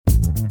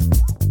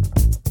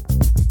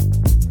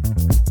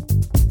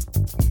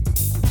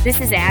This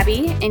is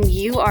Abby, and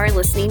you are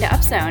listening to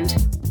Upzoned.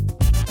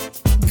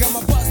 Got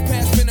my bus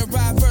pass, finna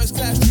ride first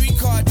class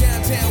streetcar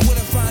downtown with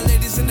the fine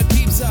ladies and the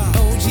peeps are.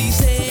 OG's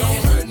head,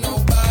 don't hurt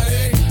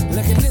nobody.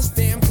 Look at this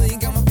damn clean,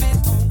 got my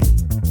fit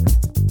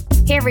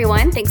on. Hey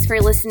everyone, thanks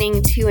for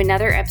listening to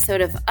another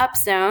episode of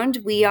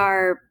Upzoned. We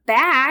are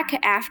back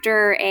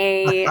after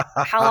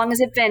how long has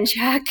it been,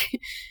 Chuck?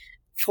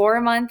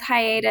 4-month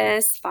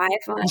hiatus, 5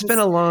 months? It's been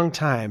a long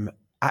time.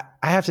 I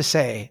have to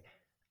say,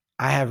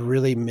 I have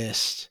really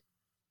missed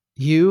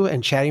you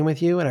and chatting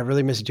with you, and I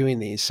really miss doing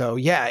these. So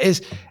yeah,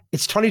 it's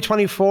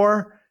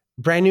 2024,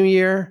 brand new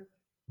year,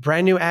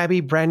 brand new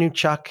Abby, brand new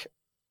Chuck,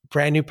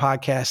 brand new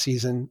podcast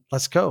season.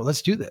 Let's go.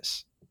 Let's do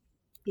this.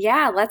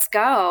 Yeah, let's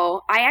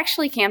go. I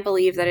actually can't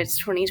believe that it's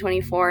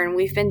 2024 and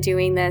we've been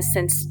doing this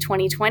since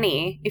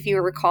 2020, if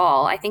you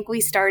recall. I think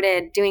we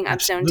started doing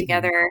Upzone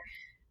together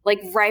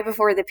like right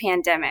before the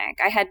pandemic.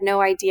 I had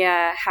no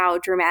idea how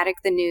dramatic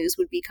the news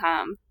would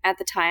become at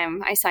the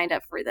time I signed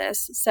up for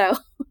this. So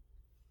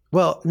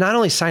well, not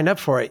only signed up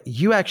for it,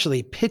 you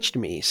actually pitched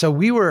me. So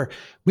we were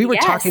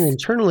Yes. talking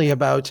internally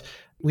about,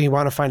 we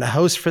want to find a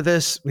host for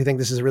this. We think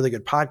this is a really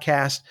good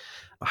podcast.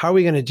 How are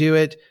we going to do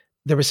it?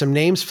 There were some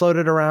names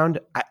floated around.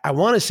 I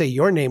want to say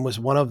your name was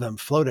one of them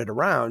floated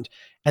around.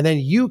 And then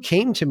you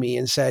came to me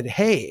and said,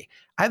 hey,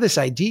 I have this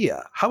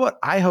idea. How about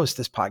I host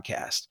this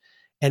podcast?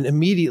 And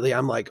immediately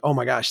I'm like, oh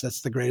my gosh,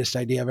 that's the greatest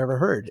idea I've ever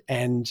heard.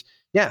 And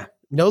yeah,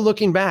 no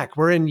looking back.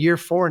 We're in year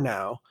 4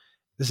 now.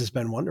 This has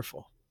been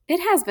wonderful. it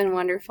has been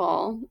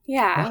wonderful.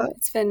 Yeah,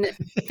 It's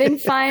been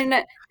fun.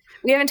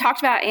 We haven't talked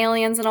about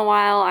aliens in a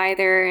while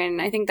either.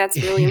 And I think that's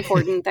really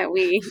important that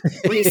we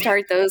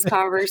restart those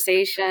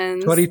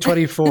conversations.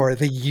 2024,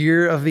 the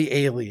year of the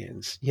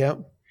aliens. Yep.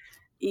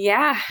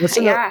 Yeah.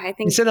 I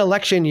think it's an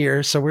election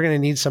year, so we're going to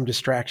need some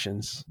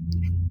distractions.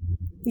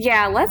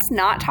 Yeah, let's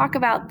not talk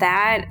about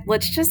that.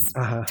 Let's just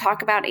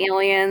talk about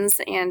aliens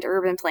and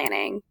urban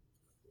planning.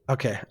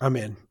 Okay, I'm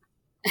in.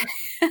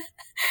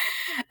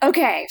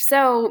 Okay,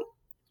 so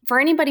for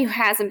anybody who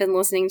hasn't been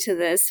listening to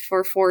this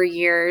for 4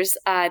 years,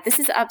 this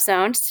is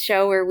Upzoned, a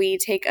show where we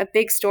take a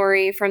big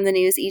story from the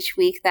news each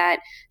week that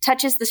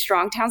touches the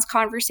Strong Towns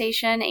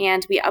conversation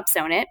and we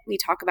upzone it. We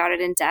talk about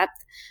it in depth.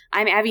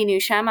 I'm Abby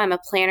Newsham. I'm a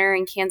planner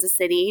in Kansas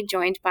City,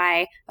 joined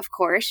by, of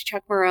course,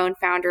 Chuck Marone,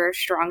 founder of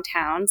Strong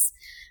Towns.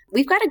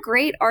 We've got a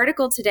great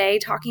article today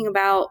talking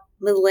about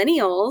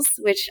millennials,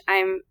 which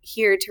I'm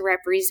here to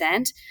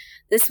represent.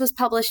 This was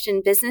published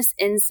in Business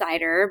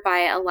Insider by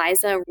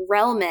Eliza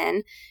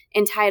Relman,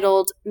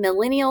 entitled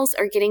Millennials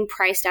Are Getting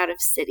Priced Out of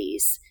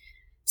Cities.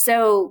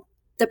 So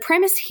the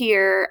premise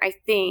here, I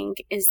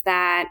think, is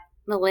that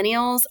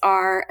millennials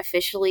are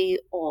officially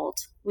old.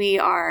 We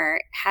are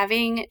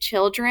having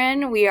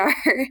children. We are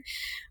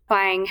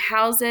buying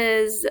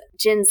houses.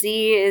 Gen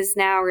Z is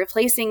now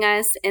replacing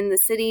us in the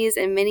cities,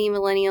 and many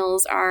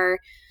millennials are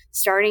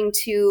starting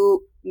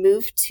to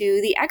move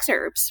to the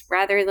exurbs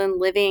rather than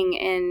living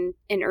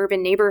in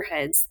urban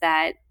neighborhoods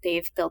that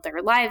they've built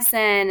their lives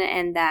in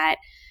and that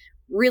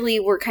really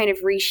were kind of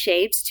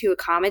reshaped to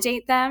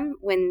accommodate them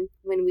when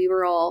we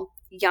were all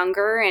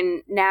younger.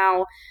 And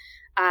now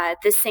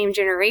this same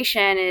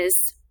generation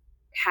is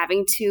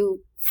having to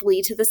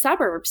flee to the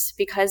suburbs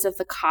because of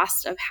the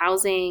cost of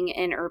housing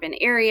in urban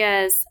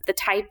areas, the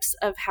types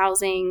of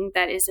housing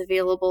that is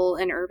available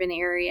in urban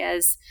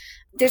areas.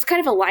 There's kind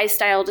of a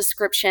lifestyle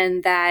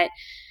description that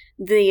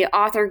the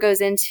author goes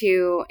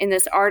into in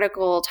this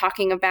article,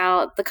 talking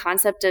about the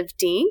concept of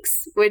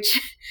DINKs, which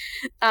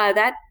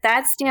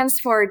that stands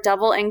for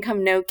double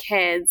income, no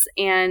kids.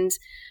 And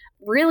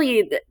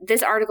really,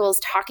 this article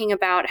is talking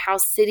about how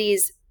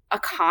cities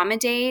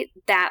accommodate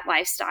that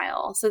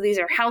lifestyle. So these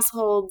are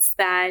households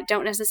that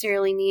don't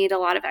necessarily need a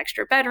lot of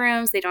extra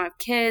bedrooms. They don't have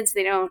kids.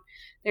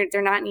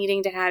 They're not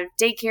needing to have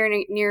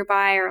daycare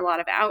nearby or a lot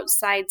of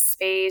outside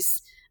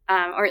space,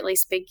 or at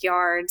least big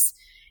yards.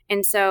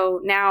 And so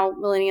now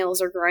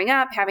millennials are growing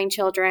up, having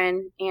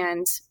children,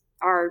 and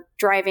are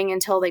driving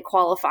until they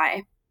qualify,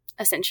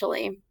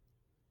 essentially.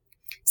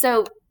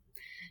 So,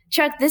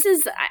 Chuck, this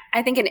is,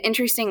 I think, an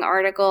interesting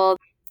article.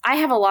 I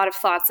have a lot of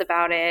thoughts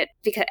about it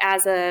because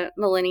as a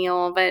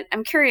millennial, but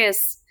I'm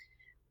curious.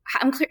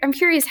 I'm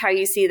curious how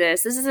you see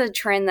this. This is a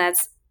trend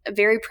that's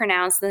very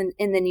pronounced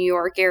in the New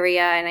York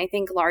area, and I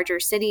think larger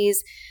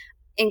cities.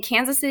 In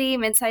Kansas City,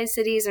 mid-sized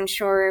cities, I'm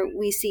sure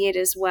we see it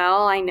as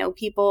well. I know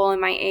people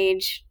in my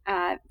age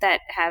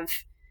that have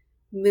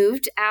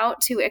moved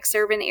out to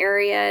exurban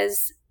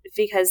areas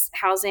because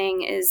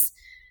housing is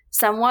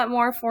somewhat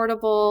more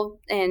affordable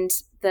and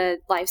the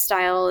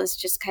lifestyle is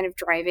just kind of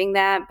driving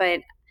that. But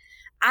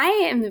I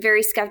am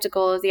very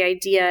skeptical of the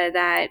idea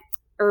that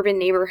urban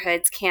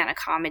neighborhoods can't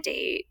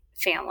accommodate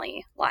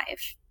family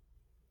life.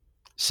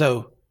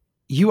 So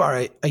you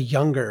are a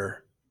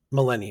younger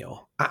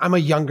millennial. I'm a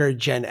younger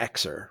Gen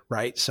Xer,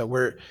 right? So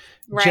we're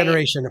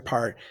generation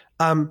apart.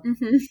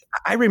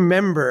 I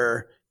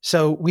remember,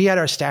 so we had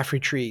our staff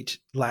retreat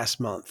last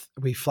month.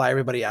 We fly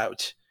everybody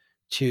out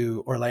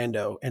to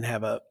Orlando and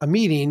have a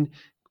meeting.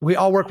 We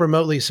all work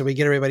remotely, so we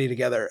get everybody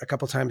together a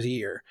couple times a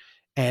year.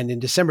 And in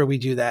December, we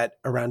do that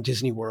around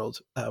Disney World,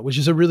 which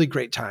is a really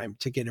great time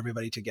to get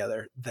everybody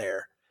together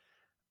there.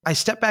 I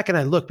step back and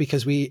I look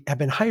because we have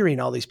been hiring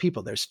all these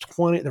people. There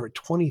were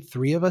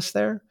 23 of us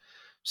there.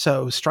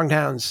 So Strong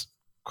Towns,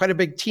 quite a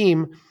big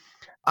team.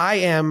 I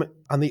am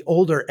on the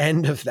older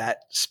end of that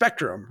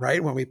spectrum,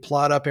 right? When we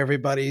plot up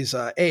everybody's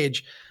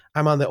age,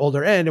 I'm on the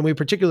older end, and we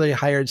particularly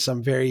hired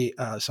some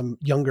some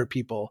younger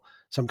people,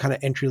 some kind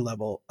of entry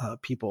level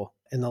people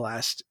in the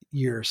last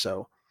year or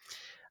so.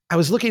 I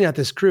was looking at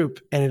this group,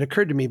 and it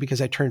occurred to me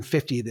because I turned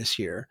 50 this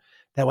year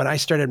that when I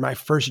started my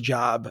first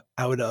job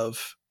out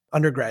of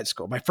undergrad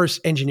school, my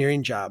first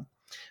engineering job,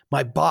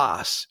 my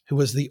boss, who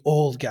was the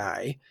old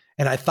guy,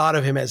 and I thought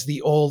of him as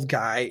the old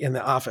guy in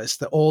the office,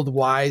 the old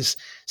wise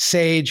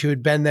sage who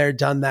had been there,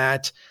 done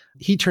that.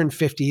 He turned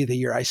 50 the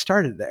year I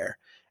started there.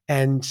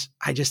 And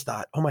I just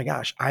thought, oh my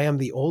gosh, I am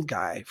the old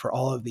guy for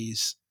all of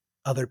these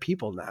other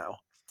people now.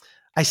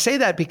 I say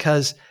that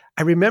because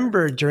I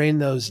remember during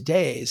those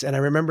days, and I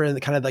remember in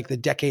the kind of like the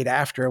decade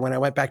after when I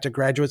went back to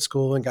graduate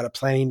school and got a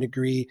planning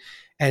degree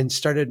and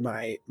started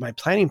my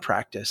planning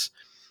practice,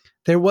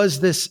 there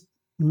was this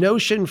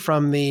notion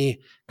from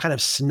the kind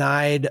of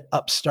snide,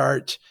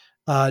 upstart,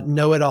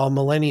 know-it-all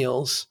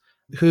millennials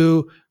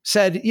who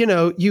said, you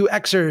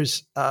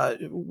Xers,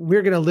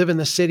 we're going to live in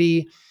the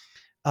city.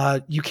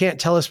 You can't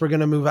tell us we're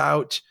going to move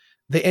out.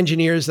 The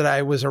engineers that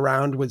I was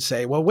around would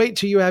say, well, wait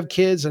till you have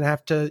kids and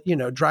have to,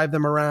 drive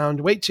them around.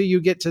 Wait till you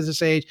get to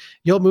this age.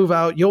 You'll move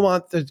out. You'll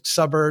want the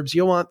suburbs.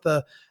 You'll want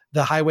the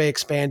highway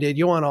expanded.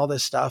 You'll want all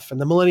this stuff. And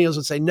the millennials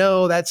would say,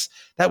 no, that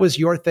was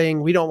your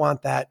thing. We don't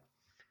want that.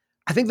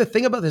 I think the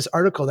thing about this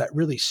article that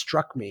really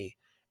struck me,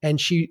 and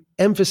she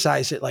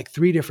emphasized it like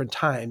 3 different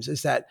times,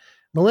 is that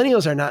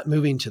millennials are not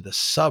moving to the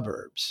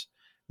suburbs.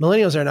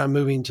 Millennials are not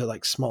moving to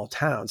like small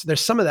towns.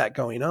 There's some of that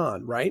going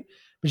on, right?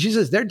 But she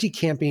says they're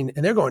decamping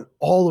and they're going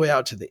all the way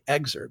out to the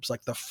exurbs,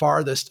 like the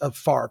farthest of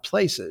far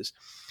places,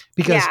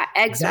 because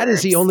that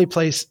is the only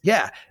place.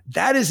 Yeah,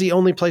 that is the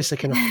only place that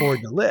can afford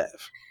to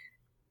live.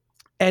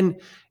 And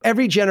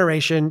every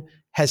generation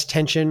has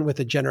tension with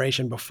the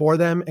generation before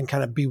them and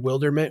kind of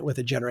bewilderment with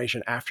the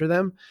generation after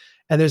them.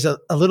 And there's a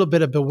little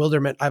bit of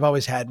bewilderment I've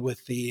always had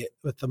with the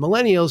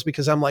millennials,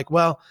 because I'm like,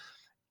 well,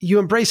 you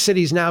embrace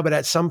cities now, but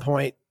at some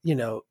point,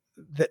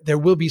 there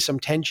will be some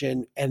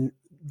tension, and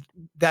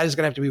that is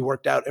going to have to be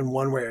worked out in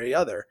one way or the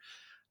other.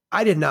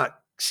 I did not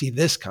see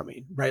this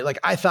coming, right? Like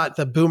I thought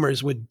the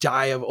boomers would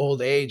die of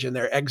old age in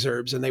their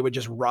exurbs and they would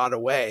just rot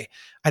away.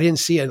 I didn't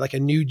see a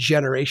new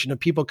generation of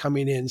people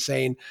coming in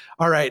saying,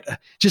 all right,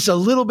 just a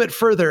little bit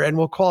further and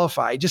we'll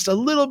qualify, just a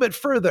little bit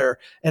further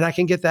and I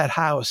can get that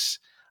house.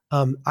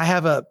 I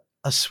have a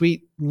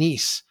sweet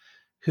niece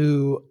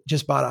who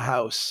just bought a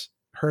house.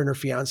 Her and her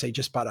fiance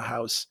just bought a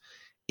house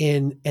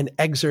in an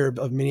exurb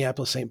of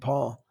Minneapolis, St.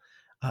 Paul.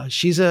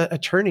 She's an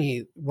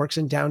attorney, works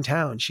in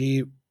downtown.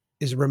 She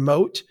is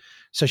remote.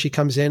 So she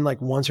comes in like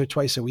once or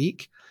twice a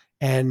week.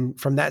 And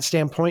from that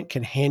standpoint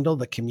can handle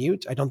the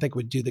commute. I don't think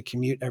would do the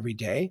commute every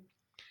day,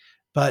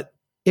 but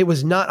it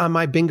was not on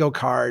my bingo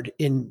card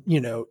in,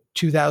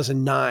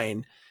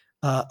 2009,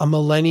 a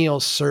millennial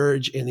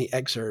surge in the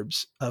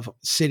exurbs of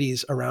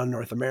cities around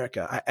North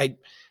America. I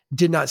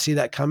did not see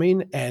that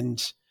coming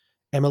and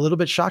am a little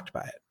bit shocked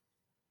by it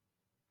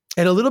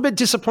and a little bit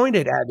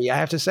disappointed, Abby, I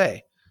have to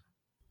say.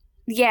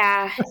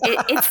 Yeah,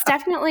 it's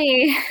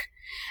definitely,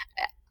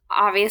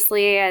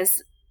 obviously,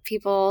 as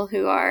people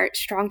who are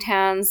Strong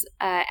Towns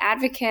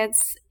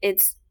advocates,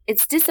 it's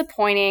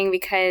disappointing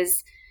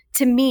because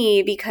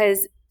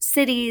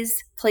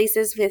cities,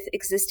 places with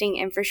existing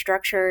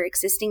infrastructure,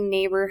 existing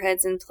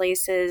neighborhoods and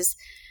places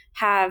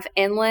have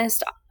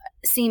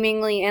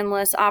seemingly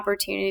endless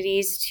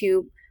opportunities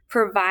to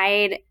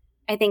provide,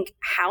 I think,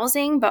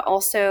 housing, but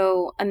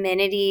also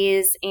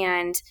amenities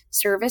and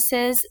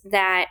services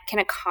that can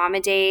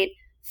accommodate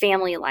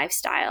family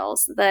lifestyles.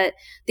 The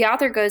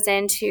author goes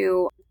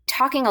into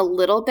talking a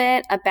little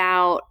bit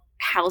about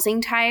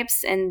housing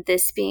types, and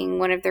this being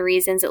one of the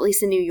reasons, at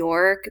least in New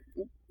York,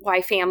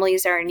 why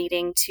families are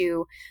needing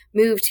to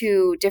move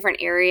to different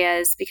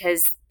areas,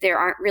 because there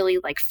aren't really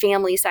like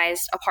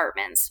family-sized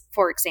apartments,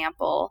 for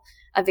example,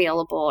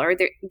 available, or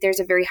there's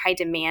a very high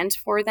demand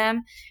for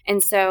them.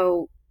 And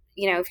so,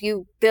 if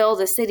you build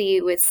a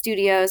city with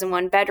studios and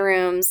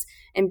 1-bedrooms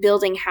and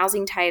building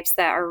housing types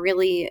that are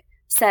really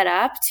set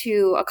up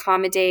to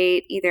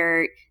accommodate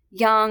either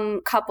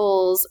young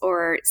couples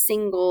or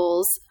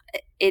singles,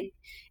 it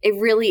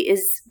really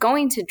is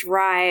going to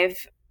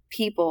drive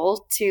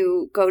people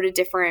to go to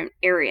different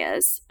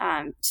areas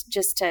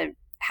just to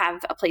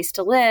have a place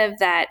to live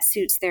that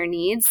suits their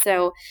needs.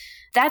 So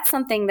that's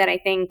something that I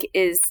think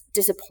is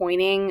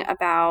disappointing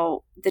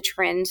about the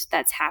trend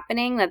that's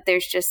happening, that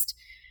there's just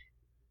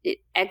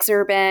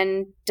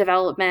exurban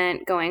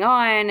development going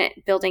on,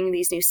 building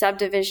these new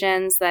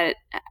subdivisions that,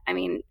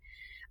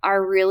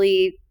 are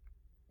really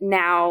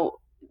now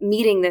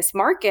meeting this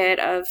market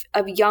of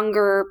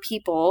younger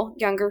people,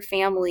 younger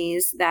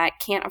families that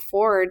can't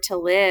afford to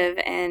live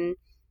in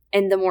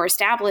in the more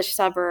established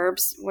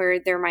suburbs where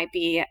there might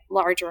be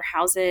larger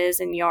houses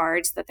and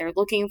yards that they're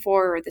looking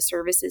for, or the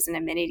services and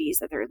amenities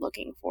that they're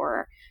looking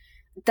for.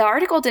 The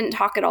article didn't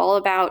talk at all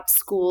about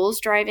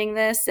schools driving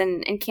this.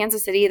 And in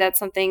Kansas City, that's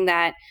something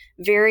that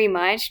very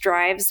much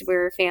drives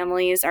where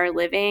families are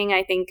living.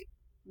 I think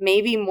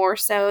maybe more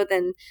so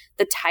than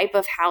the type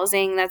of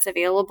housing that's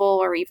available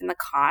or even the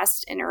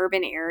cost in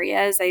urban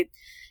areas. It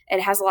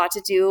has a lot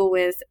to do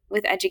with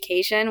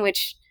education,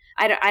 which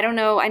I don't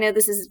know. I know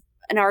this is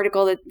an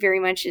article that very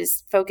much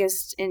is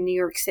focused in New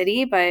York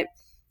City, but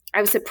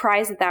I was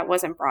surprised that that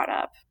wasn't brought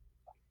up.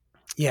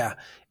 Yeah.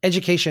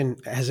 Education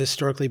has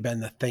historically been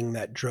the thing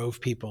that drove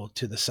people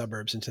to the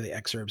suburbs and to the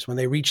exurbs. When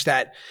they reached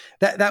that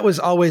was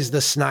always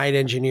the snide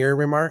engineer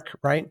remark,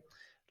 right?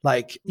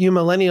 Like, you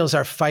millennials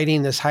are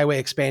fighting this highway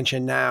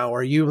expansion now,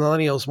 or you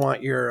millennials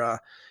want your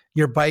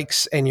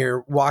bikes and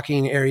your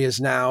walking areas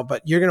now,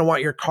 but you're going to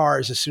want your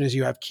cars as soon as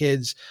you have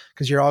kids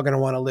because you're all going to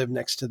want to live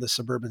next to the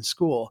suburban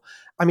school.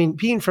 I mean,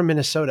 being from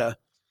Minnesota,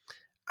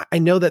 I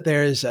know that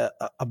there is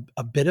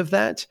a bit of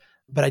that,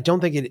 but I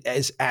don't think it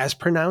is as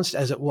pronounced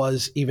as it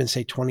was even,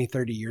 say, 20,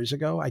 30 years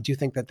ago. I do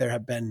think that there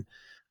have been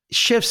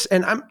shifts,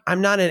 and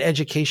I'm not an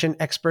education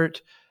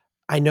expert.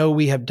 I know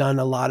we have done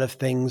a lot of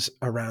things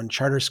around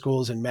charter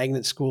schools and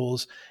magnet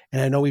schools,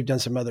 and I know we've done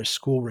some other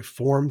school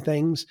reform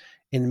things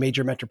in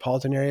major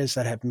metropolitan areas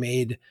that have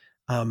made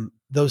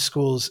those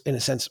schools, in a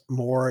sense,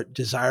 more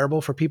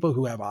desirable for people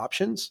who have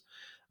options.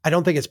 I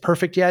don't think it's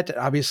perfect yet,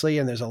 obviously,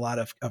 and there's a lot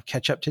of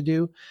catch up to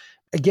do.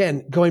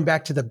 Again, going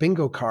back to the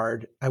bingo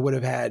card, I would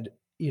have had,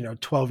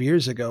 12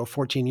 years ago,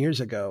 14 years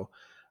ago,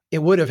 it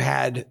would have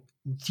had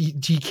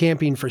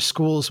decamping for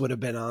schools would have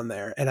been on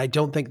there. And I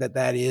don't think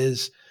that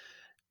is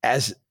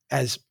as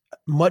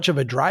much of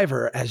a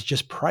driver as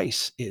just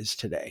price is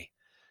today.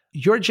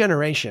 Your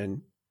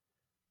generation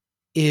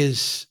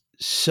is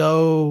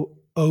so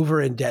over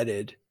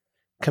indebted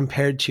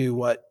compared to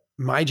what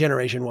my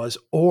generation was,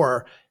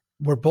 or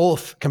we're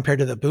both compared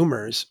to the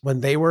boomers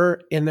when they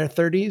were in their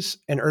 30s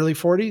and early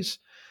 40s.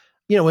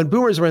 When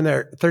boomers were in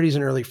their 30s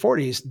and early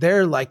 40s,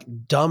 their like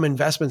dumb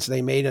investments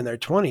they made in their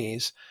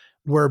 20s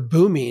were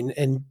booming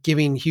and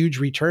giving huge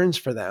returns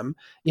for them.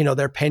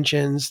 Their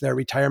pensions, their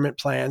retirement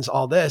plans,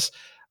 all this,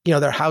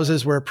 their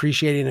houses were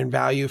appreciating in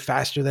value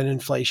faster than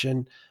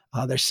inflation.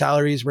 Their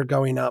salaries were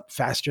going up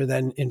faster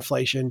than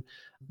inflation.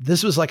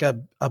 This was like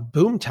a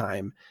boom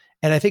time.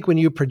 And I think when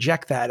you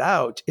project that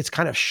out, it's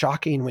kind of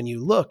shocking when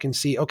you look and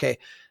see, okay,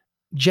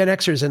 Gen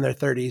Xers in their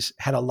 30s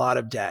had a lot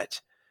of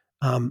debt.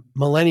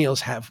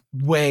 Millennials have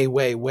way,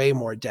 way, way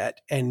more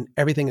debt, and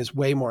everything is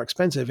way more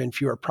expensive and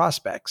fewer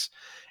prospects.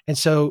 And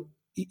so,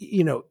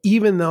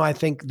 even though I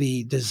think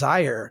the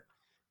desire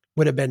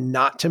would have been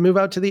not to move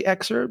out to the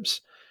exurbs,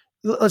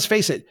 let's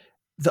face it,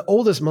 the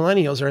oldest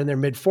millennials are in their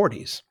mid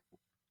 40s.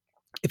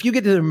 If you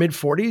get to their mid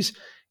 40s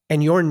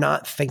and you're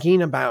not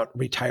thinking about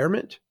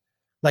retirement,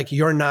 like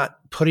you're not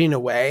putting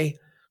away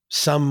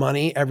some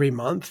money every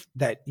month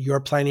that you're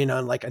planning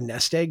on like a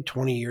nest egg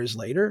 20 years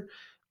later,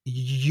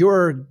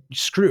 you're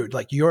screwed.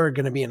 Like you're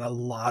going to be in a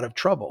lot of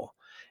trouble.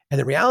 And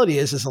the reality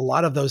is a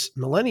lot of those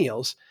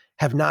millennials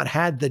have not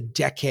had the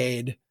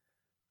decade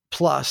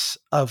plus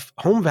of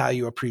home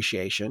value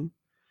appreciation,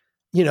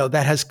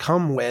 that has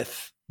come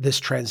with this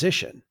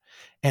transition.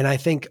 And I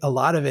think a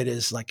lot of it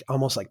is like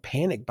almost like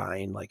panic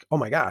buying, like, oh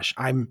my gosh,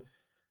 I'm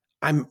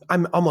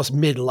almost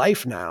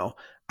midlife now.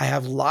 I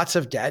have lots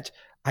of debt.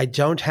 I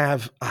don't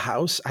have a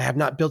house. I have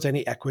not built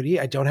any equity.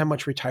 I don't have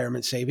much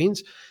retirement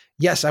savings.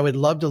 Yes, I would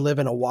love to live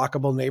in a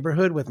walkable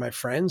neighborhood with my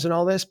friends and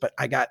all this, but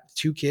I got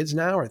 2 kids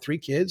now or 3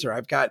 kids, or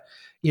I've got,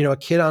 a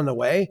kid on the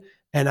way,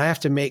 and I have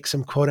to make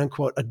some quote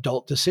unquote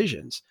adult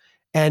decisions.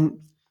 And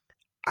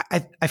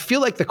I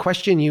feel like the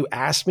question you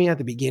asked me at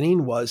the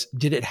beginning was,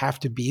 did it have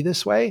to be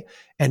this way?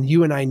 And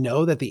you and I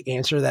know that the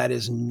answer to that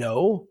is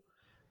no.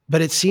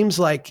 But it seems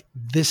like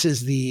this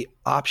is the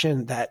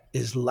option that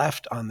is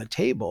left on the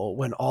table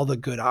when all the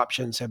good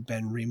options have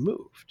been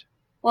removed.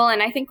 Well,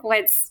 and I think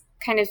what's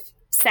kind of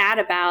sad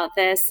about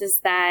this is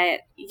that,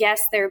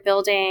 yes, they're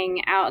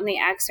building out in the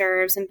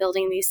exurbs and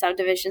building these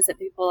subdivisions that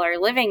people are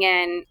living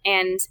in.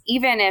 And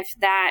even if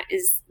that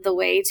is the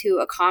way to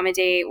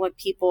accommodate what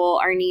people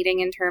are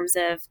needing in terms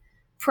of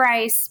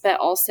price, but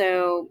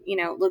also,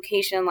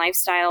 location,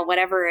 lifestyle,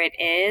 whatever it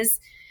is,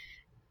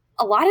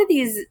 a lot of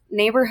these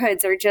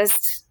neighborhoods are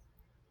just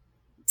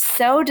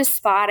so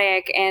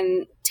despotic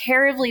and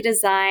terribly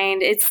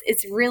designed. It's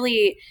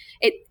really,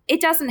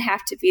 it doesn't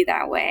have to be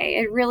that way.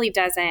 It really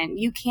doesn't.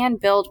 You can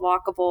build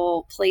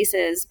walkable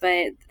places,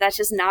 but that's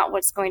just not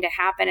what's going to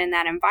happen in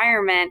that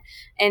environment.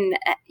 And,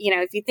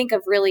 if you think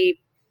of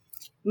really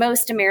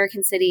most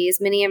American cities,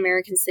 many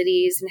American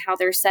cities and how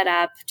they're set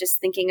up, just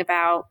thinking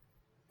about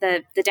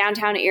the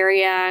downtown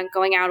area,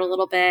 going out a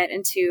little bit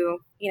into,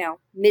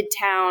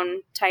 midtown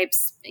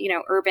types,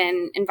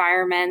 urban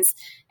environments.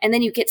 And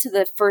then you get to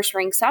the first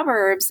ring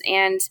suburbs,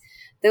 and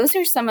those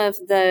are some of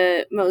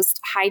the most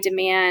high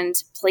demand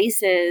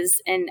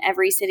places in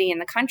every city in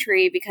the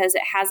country because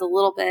it has a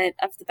little bit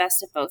of the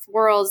best of both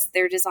worlds.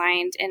 They're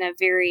designed in a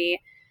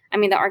very I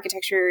mean, the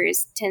architecture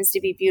tends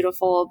to be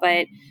beautiful,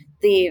 but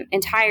the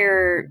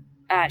entire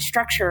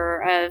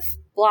structure of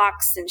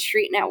blocks and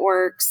street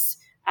networks,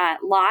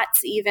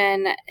 lots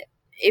even,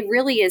 it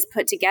really is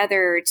put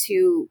together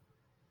to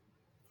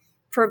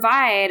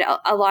provide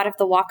a lot of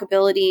the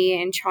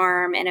walkability and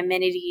charm and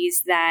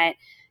amenities that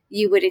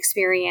you would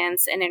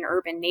experience in an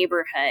urban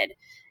neighborhood.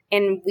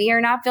 And we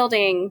are not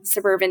building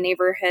suburban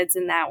neighborhoods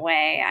in that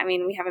way. I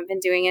mean, we haven't been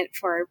doing it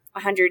for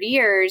 100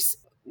 years.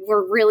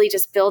 We're really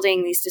just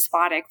building these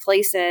despotic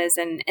places.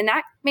 And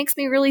that makes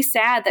me really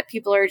sad that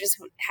people are just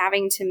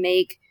having to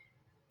make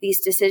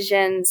these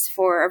decisions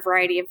for a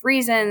variety of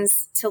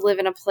reasons to live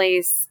in a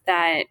place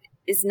that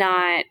is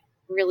not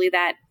really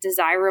that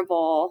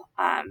desirable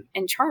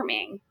and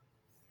charming.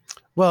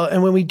 Well,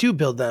 and when we do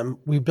build them,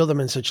 we build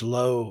them in such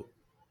low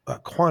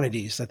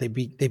quantities that they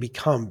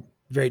become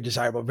very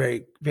desirable,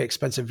 very, very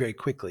expensive very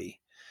quickly.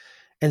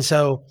 And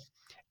so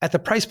at the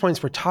price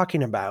points we're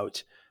talking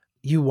about,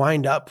 you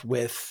wind up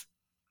with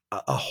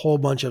a whole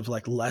bunch of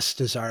like less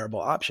desirable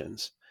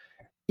options.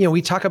 You know,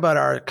 we talk about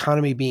our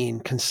economy being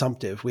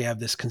consumptive. We have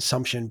this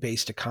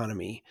consumption-based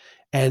economy,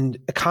 and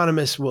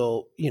economists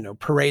will,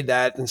 parade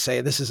that and say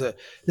this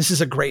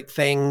is a great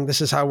thing.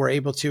 This is how we're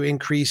able to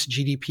increase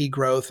GDP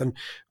growth and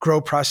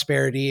grow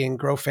prosperity and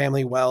grow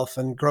family wealth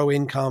and grow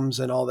incomes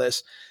and all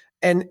this.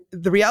 And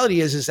the reality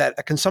is that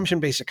a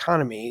consumption-based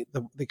economy,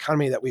 the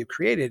economy that we've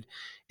created,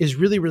 is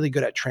really, really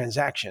good at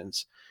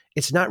transactions.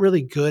 It's not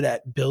really good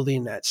at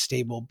building that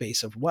stable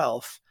base of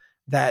wealth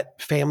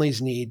that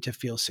families need to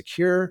feel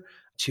secure,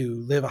 to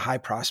live a high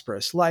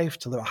prosperous life,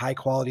 to live a high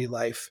quality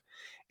life.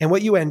 And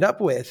what you end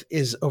up with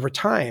is over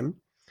time,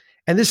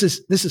 and this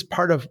is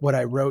part of what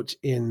I wrote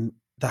in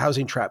the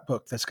Housing Trap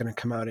book that's going to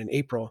come out in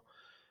April.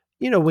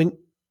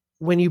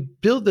 When you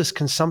build this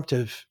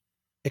consumptive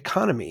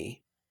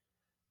economy,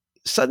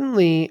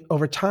 suddenly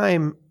over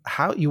time,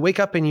 how you wake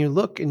up and you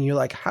look and you're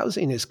like,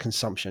 housing is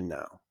consumption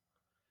now.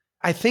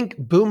 I think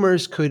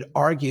boomers could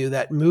argue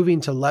that moving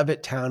to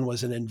Levittown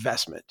was an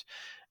investment.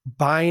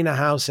 Buying a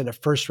house in a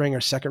first ring or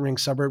second ring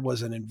suburb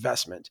was an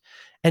investment.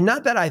 And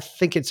not that I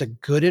think it's a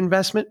good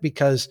investment,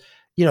 because,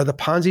 the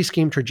Ponzi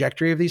scheme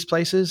trajectory of these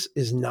places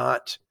is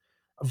not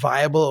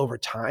viable over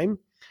time.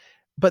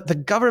 But the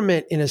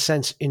government, in a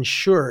sense,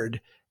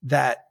 ensured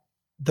that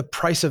the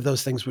price of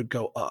those things would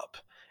go up.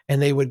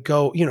 And they would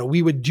go,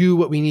 we would do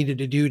what we needed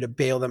to do to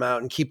bail them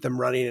out and keep them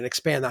running and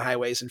expand the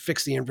highways and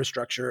fix the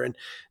infrastructure and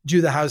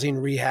do the housing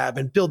rehab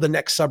and build the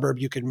next suburb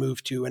you could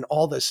move to and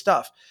all this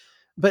stuff.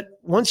 But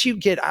once you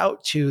get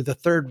out to the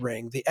third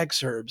ring, the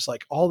Exurbs,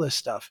 like all this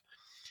stuff,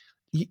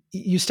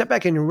 you step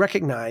back and you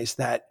recognize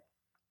that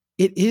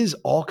it is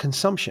all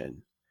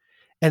consumption,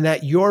 and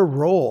that your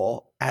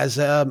role as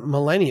a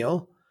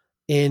millennial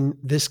in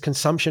this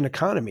consumption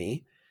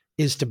economy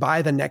is to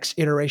buy the next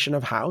iteration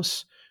of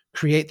house,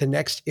 create the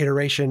next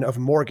iteration of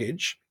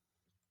mortgage,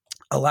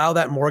 allow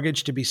that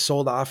mortgage to be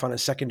sold off on a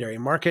secondary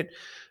market,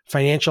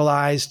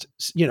 financialized,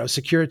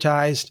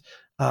 securitized,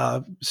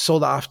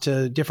 sold off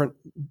to different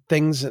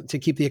things to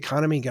keep the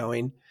economy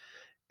going.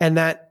 And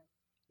that,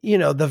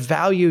 the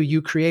value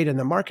you create in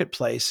the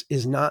marketplace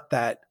is not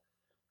that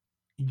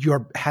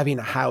you're having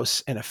a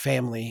house and a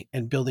family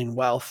and building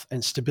wealth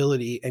and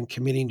stability and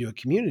committing to a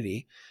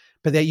community,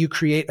 but that you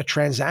create a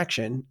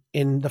transaction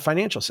in the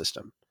financial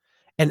system.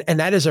 And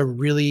that is a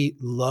really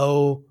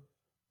low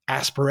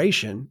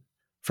aspiration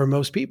for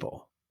most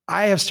people.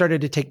 I have started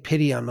to take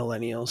pity on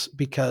millennials,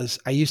 because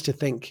I used to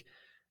think,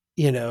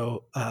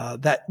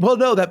 that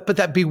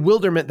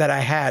bewilderment that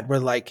I had, where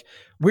like,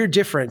 we're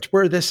different,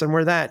 we're this and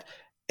we're that.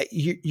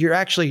 You're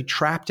actually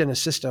trapped in a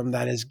system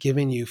that is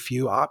giving you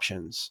few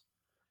options.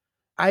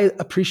 I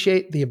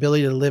appreciate the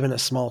ability to live in a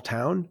small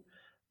town.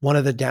 One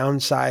of the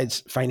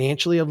downsides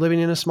financially of living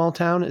in a small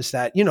town is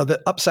that,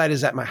 the upside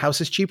is that my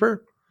house is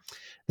cheaper.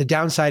 The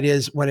downside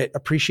is when it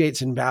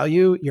appreciates in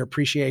value, you're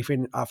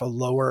appreciating off a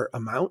lower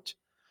amount.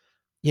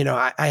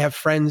 I have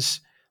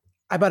friends.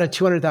 I bought a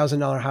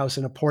 $200,000 house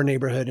in a poor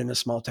neighborhood in a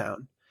small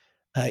town.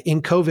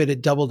 In COVID,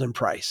 it doubled in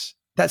price.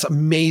 That's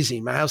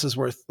amazing. My house is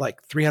worth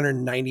like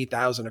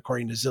 $390,000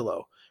 according to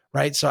Zillow,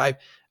 right? So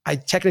I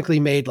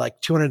technically made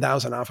like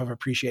 $200,000 off of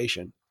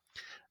appreciation.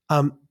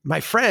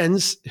 My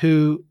friends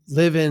who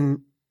live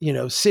in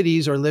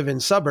cities or live in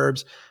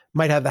suburbs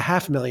might have the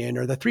 $500,000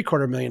 or the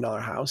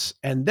 $750,000 house,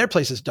 and their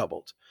place has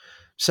doubled.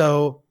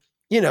 So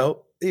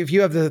if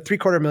you have the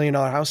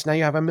 $750,000 house, now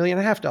you have $1.5 million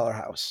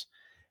house.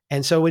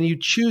 And so when you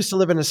choose to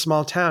live in a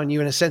small town,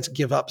 you in a sense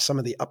give up some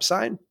of the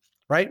upside,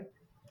 right?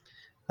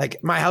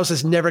 Like my house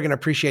is never going to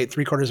appreciate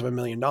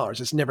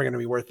 $750,000. It's never going to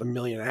be worth $1.5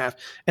 million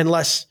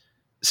unless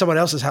someone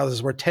else's house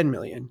is worth 10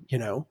 million,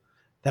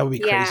 that would be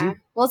crazy.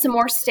 Well, it's a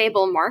more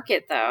stable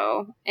market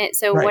though.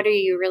 So Right. What are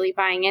you really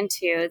buying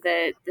into?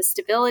 The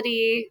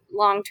stability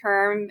long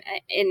term,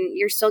 and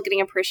you're still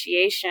getting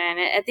appreciation.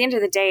 At the end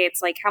of the day,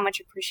 it's like, how much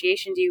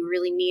appreciation do you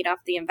really need off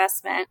the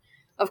investment?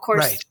 Of course,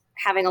 Right.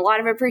 Having a lot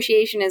of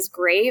appreciation is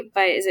great,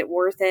 but is it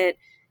worth it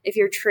if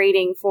you're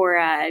trading for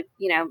a,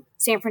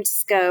 San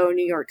Francisco,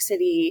 New York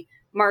City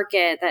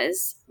market that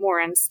is more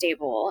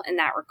unstable in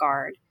that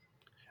regard?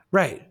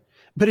 Right.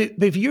 But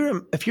if you're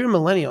a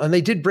millennial, and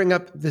they did bring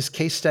up this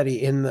case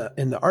study in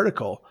the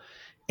article,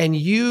 and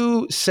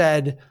you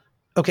said,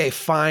 okay,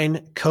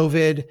 fine,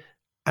 COVID,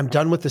 I'm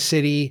done with the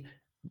city.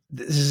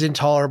 This is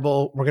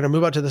intolerable. We're going to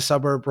move out to the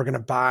suburb. We're going to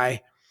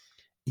buy.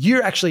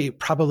 You're actually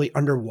probably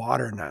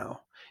underwater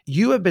now.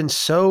 You have been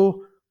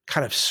so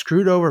kind of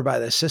screwed over by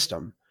the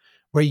system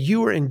where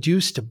you were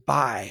induced to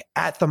buy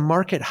at the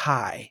market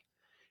high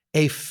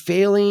a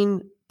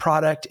failing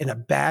product in a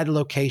bad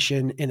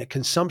location in a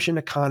consumption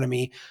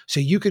economy so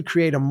you could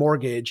create a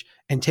mortgage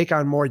and take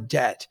on more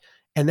debt.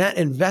 And that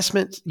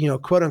investment,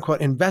 quote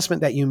unquote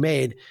investment that you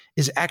made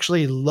is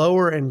actually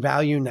lower in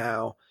value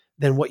now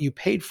than what you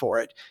paid for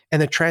it. And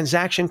the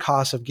transaction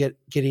cost of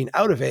getting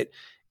out of it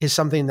is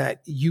something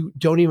that you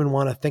don't even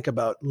want to think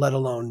about, let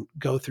alone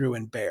go through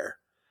and bear.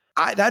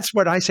 That's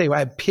what I say.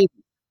 I pity.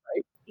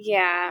 Right?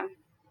 Yeah.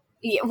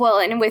 Well,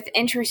 and with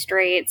interest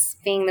rates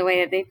being the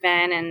way that they've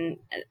been, and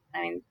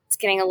I mean, it's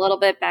getting a little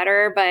bit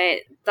better, but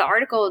the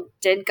article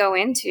did go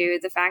into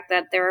the fact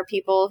that there are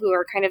people who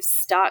are kind of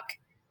stuck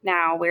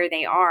now where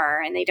they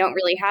are, and they don't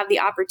really have the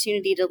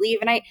opportunity to leave.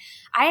 And I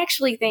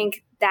actually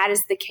think that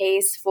is the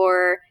case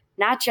for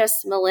not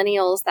just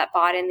millennials that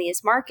bought in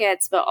these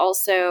markets, but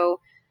also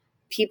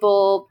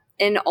people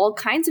in all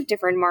kinds of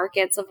different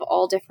markets of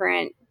all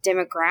different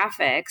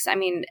demographics. I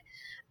mean,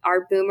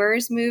 are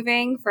boomers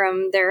moving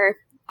from their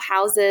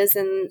houses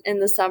in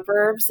the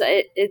suburbs?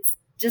 It's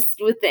just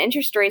with the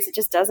interest rates, it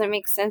just doesn't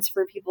make sense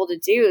for people to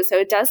do. So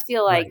it does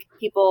feel like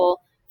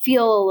people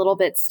feel a little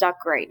bit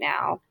stuck right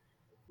now.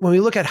 When we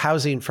look at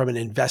housing from an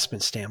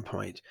investment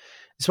standpoint,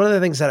 it's one of the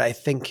things that I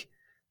think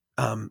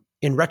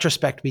in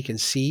retrospect we can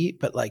see,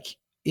 but like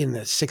in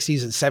the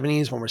 60s and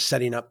 70s when we're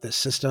setting up this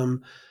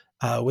system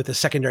with the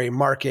secondary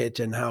market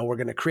and how we're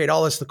going to create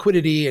all this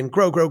liquidity and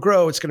grow,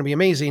 it's going to be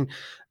amazing.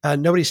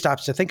 Nobody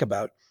stops to think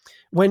about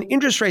when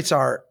interest rates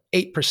are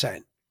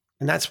 8%,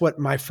 and that's what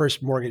my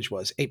first mortgage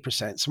was,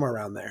 8%, somewhere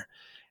around there.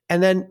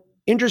 And then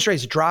interest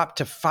rates drop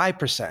to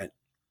 5%.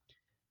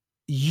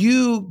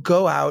 You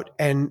go out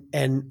and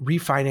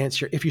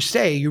refinance if you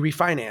stay, you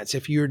refinance.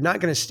 If you're not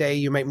going to stay,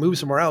 you might move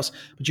somewhere else,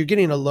 but you're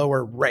getting a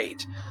lower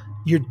rate.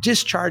 You're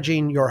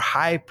discharging your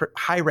high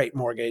rate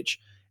mortgage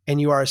and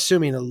you are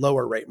assuming a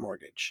lower rate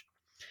mortgage.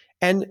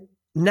 And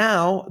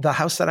now the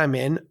house that I'm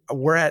in,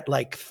 we're at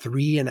like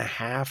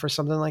 3.5 or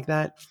something like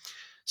that.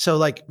 So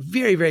like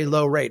very, very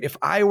low rate. If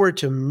I were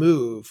to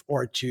move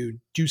or to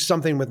do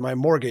something with my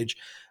mortgage,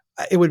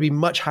 it would be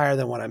much higher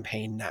than what I'm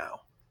paying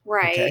now.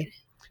 Right.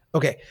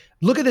 Okay.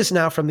 Look at this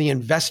now from the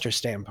investor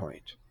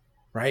standpoint,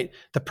 right?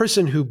 The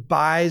person who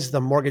buys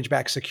the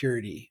mortgage-backed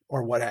security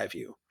or what have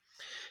you.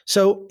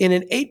 So in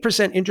an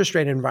 8% interest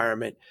rate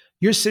environment,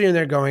 you're sitting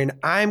there going,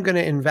 I'm going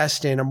to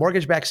invest in a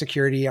mortgage-backed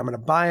security. I'm going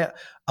to buy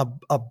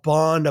a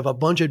bond of a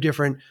bunch of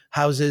different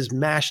houses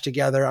mashed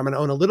together. I'm going to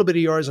own a little bit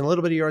of yours and a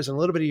little bit of yours and a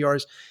little bit of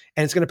yours.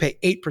 And it's going to pay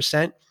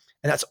 8%. And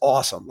that's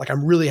awesome. Like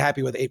I'm really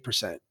happy with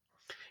 8%.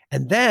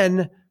 And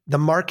then the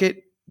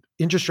market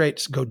interest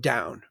rates go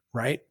down,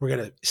 right? We're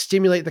going to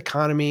stimulate the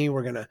economy.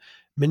 We're going to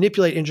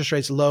manipulate interest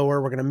rates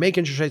lower. We're going to make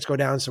interest rates go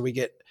down so we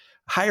get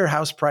higher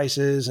house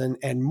prices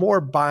and more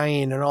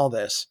buying and all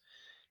this.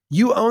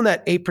 You own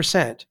that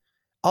 8%.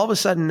 All of a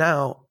sudden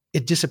now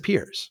it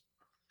disappears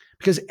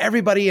because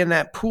everybody in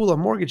that pool of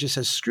mortgages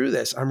says, screw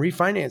this. I'm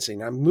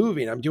refinancing. I'm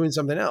moving. I'm doing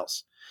something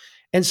else.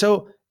 And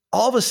so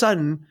all of a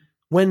sudden,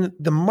 when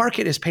the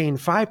market is paying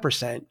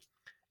 5%,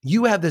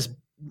 you have this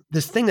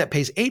thing that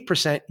pays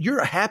 8%.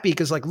 You're happy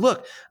because like,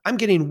 look, I'm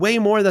getting way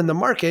more than the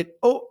market.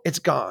 Oh, it's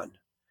gone.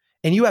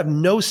 And you have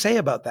no say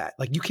about that.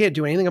 Like you can't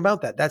do anything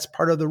about that. That's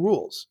part of the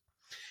rules.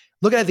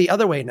 Look at it the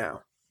other way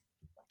now.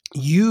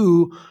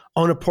 You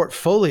own a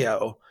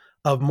portfolio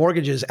of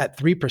mortgages at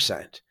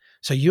 3%.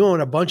 So you own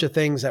a bunch of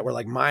things that were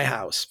like my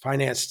house,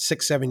 financed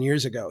 6-7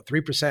 years ago,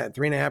 3%,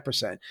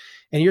 3.5%.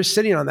 And you're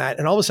sitting on that.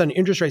 And all of a sudden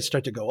interest rates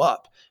start to go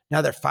up.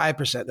 Now they're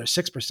 5%, they're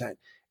 6%. And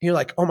you're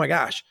like, oh my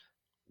gosh,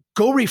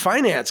 go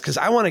refinance because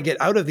I want to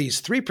get out of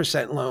these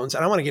 3% loans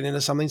and I want to get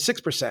into something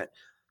 6%.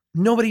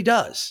 Nobody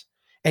does.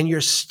 And you're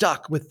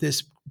stuck with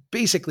this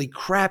basically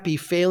crappy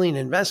failing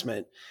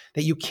investment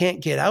that you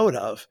can't get out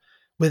of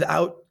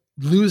without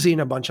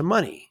losing a bunch of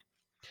money.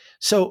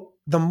 So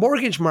the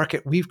mortgage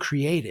market we've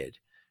created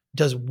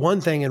does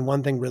one thing and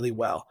one thing really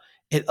well.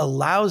 It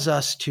allows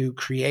us to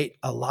create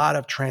a lot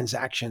of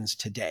transactions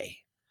today.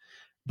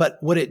 But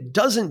what it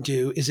doesn't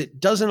do is it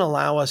doesn't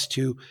allow us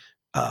to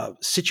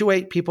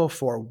situate people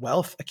for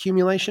wealth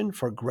accumulation,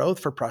 for growth,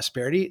 for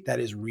prosperity that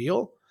is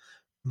real.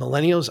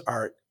 Millennials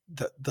are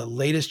the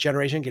latest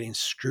generation getting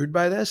screwed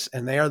by this,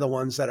 and they are the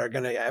ones that are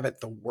going to have it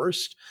the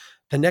worst.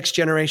 The next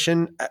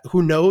generation,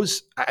 who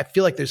knows? I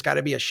feel like there's got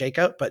to be a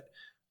shakeout, but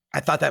I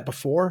thought that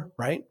before,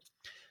 right?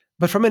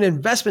 But from an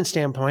investment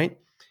standpoint,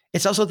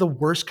 it's also the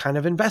worst kind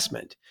of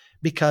investment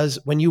because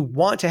when you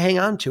want to hang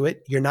on to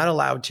it, you're not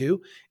allowed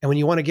to. And when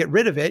you want to get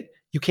rid of it,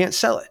 you can't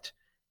sell it.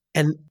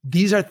 And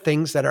these are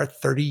things that are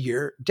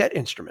 30-year debt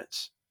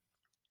instruments.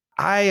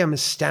 I am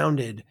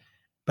astounded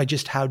by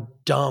just how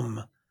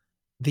dumb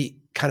the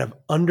kind of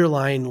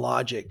underlying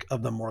logic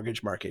of the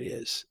mortgage market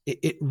is.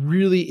 It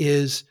really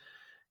is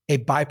a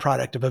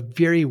byproduct of a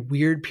very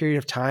weird period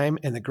of time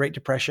and the Great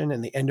Depression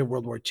and the end of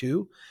World War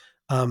II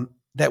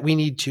that we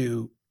need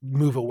to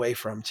move away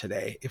from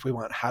today if we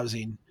want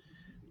housing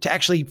to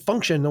actually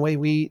function the way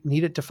we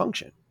need it to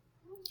function.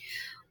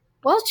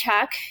 Well,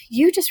 Chuck,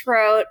 you just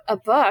wrote a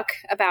book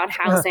about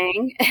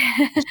housing.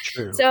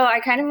 True. So I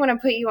kind of want to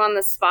put you on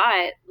the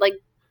spot. Like,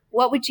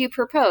 what would you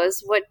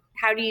propose?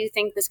 How do you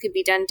think this could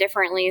be done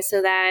differently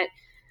so that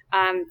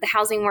the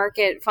housing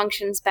market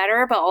functions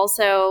better, but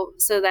also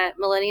so that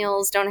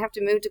millennials don't have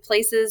to move to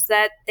places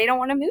that they don't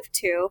want to move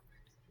to?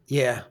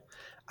 Yeah.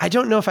 I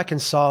don't know if I can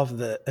solve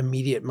the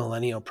immediate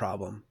millennial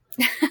problem,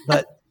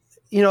 but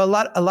a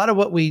lot of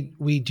what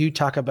we do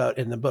talk about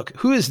in the book.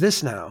 Who is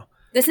this now?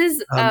 This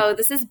is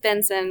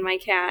Benson, my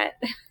cat.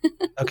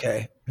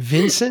 Okay.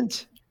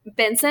 Vincent?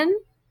 Benson?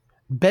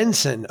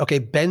 Benson. Okay,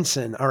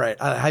 Benson. All right.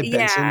 Hi,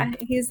 Benson.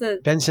 Yeah,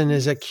 Benson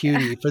is a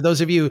cutie. For those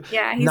of you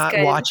not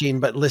good. watching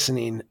but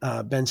listening,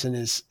 Benson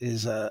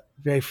is a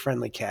very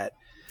friendly cat.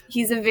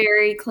 He's a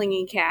very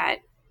clingy cat.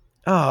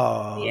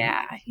 Oh,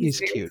 yeah, he's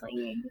very cute.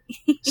 Clingy.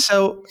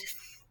 So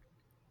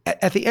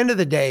at the end of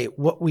the day,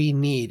 what we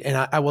need, and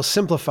I will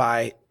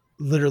simplify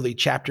literally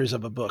chapters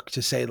of a book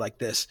to say like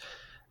this,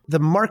 the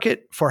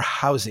market for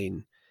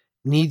housing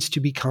needs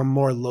to become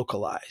more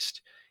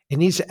localized. It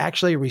needs to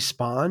actually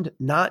respond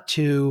not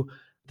to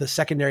the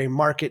secondary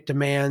market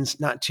demands,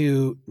 not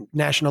to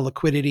national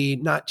liquidity,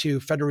 not to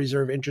Federal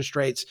Reserve interest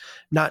rates,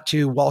 not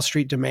to Wall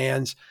Street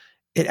demands.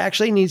 It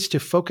actually needs to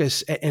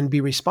focus and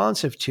be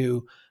responsive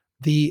to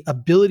the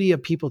ability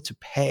of people to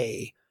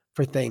pay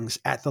for things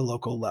at the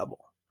local level.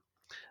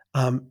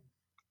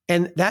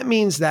 And that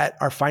means that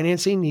our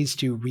financing needs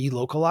to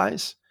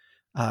relocalize.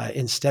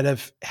 Instead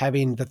of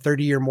having the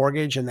 30-year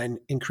mortgage and then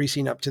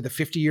increasing up to the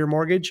 50-year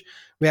mortgage,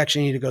 we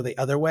actually need to go the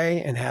other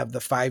way and have the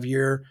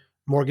 5-year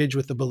mortgage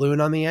with the balloon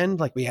on the end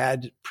like we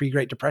had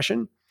pre-Great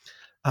Depression.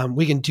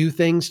 We can do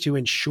things to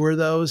insure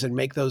those and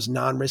make those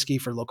non-risky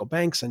for local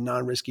banks and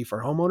non-risky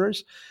for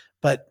homeowners.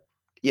 But,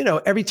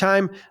 every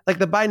time, like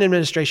the Biden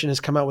administration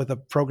has come out with a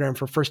program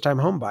for first-time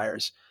home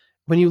buyers.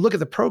 When you look at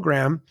the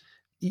program,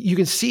 you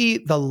can see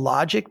the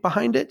logic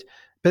behind it.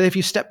 But if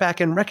you step back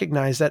and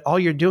recognize that all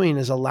you're doing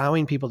is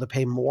allowing people to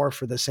pay more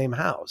for the same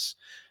house,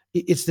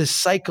 it's this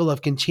cycle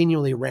of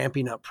continually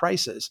ramping up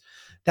prices.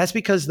 That's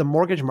because the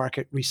mortgage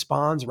market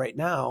responds right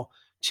now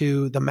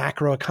to the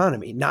macro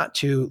economy, not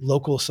to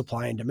local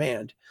supply and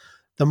demand.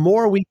 The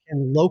more we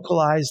can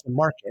localize the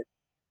market,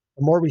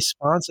 the more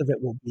responsive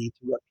it will be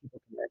to what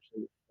people can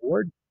actually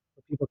afford,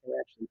 what people can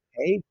actually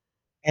pay.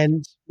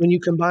 And when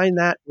you combine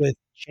that with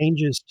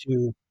changes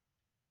to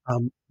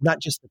not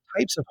just the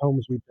types of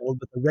homes we build,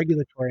 but the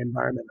regulatory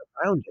environment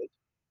around it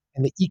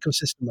and the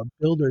ecosystem of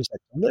builders that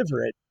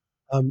deliver it,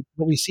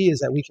 what we see is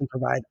that we can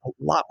provide a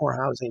lot more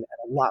housing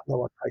at a lot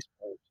lower price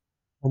points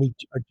when we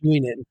are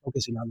doing it and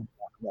focusing on the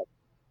block level.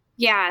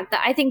 Yeah,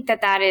 I think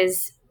that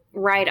is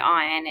right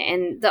on.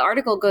 And the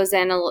article goes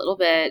in a little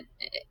bit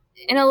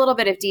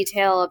of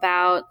detail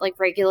about like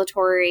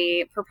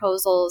regulatory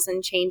proposals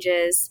and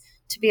changes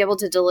to be able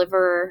to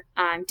deliver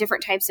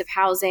different types of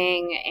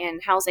housing and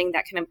housing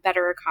that can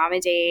better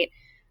accommodate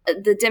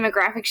the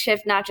demographic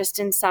shift, not just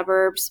in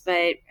suburbs,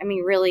 but I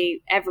mean,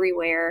 really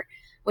everywhere,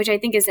 which I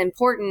think is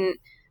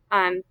important.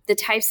 The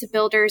types of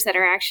builders that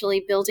are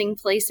actually building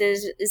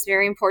places is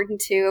very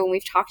important too. And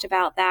we've talked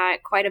about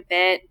that quite a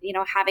bit,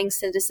 having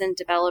citizen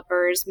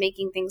developers,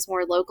 making things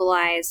more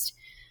localized.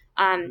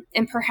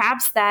 And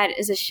perhaps that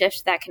is a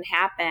shift that can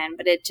happen,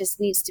 but it just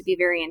needs to be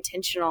very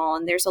intentional.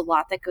 And there's a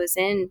lot that goes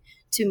in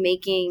to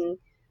making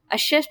a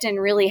shift in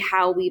really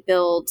how we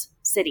build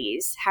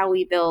cities, how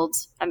we build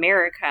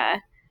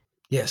America.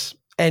 Yes.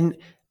 And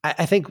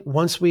I think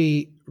once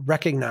we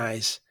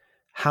recognize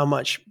how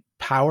much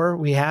power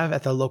we have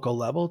at the local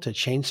level to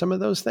change some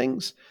of those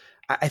things,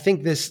 I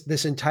think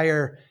this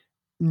entire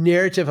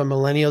narrative of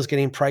millennials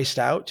getting priced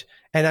out,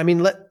 and I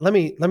mean, let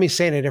me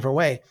say it in a different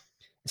way.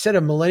 Instead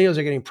of millennials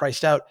are getting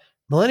priced out,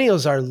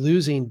 millennials are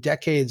losing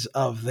decades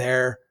of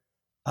their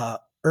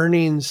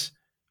earnings,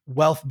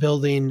 wealth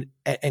building,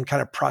 and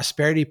kind of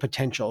prosperity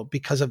potential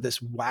because of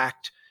this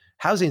whacked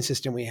housing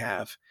system we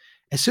have.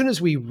 As soon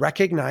as we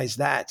recognize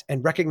that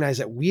and recognize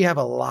that we have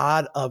a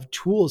lot of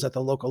tools at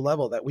the local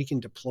level that we can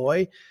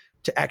deploy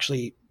to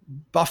actually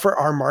buffer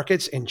our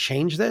markets and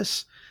change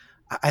this,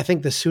 I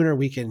think the sooner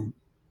we can,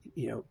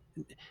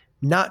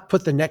 not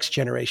put the next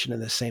generation in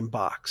the same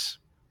box.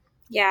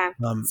 Yeah,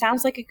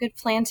 sounds like a good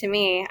plan to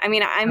me. I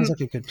mean, sounds like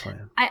a good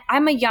plan.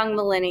 I'm a young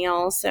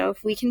millennial, so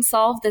if we can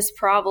solve this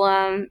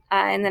problem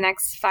in the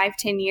next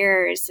 5-10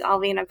 years, I'll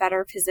be in a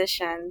better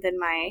position than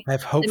my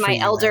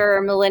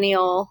elder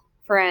millennial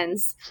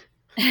friends.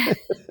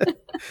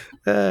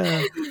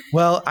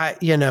 Well, I've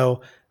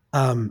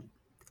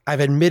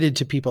admitted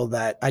to people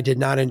that I did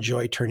not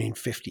enjoy turning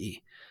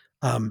 50.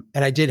 And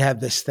I did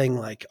have this thing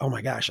like, oh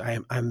my gosh,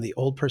 I'm the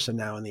old person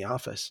now in the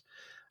office.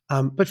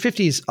 But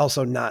 50 is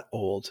also not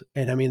old.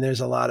 And I mean, there's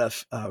a lot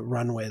of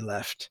runway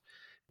left.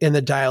 in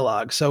the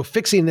dialogue. So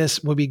fixing this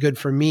will be good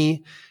for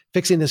me.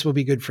 Fixing this will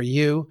be good for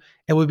you.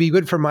 It will be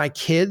good for my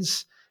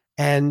kids.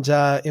 And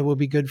it will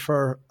be good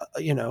for,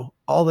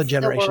 all the The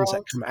generations that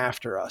world. come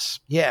after us.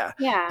 Yeah.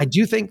 Yeah. I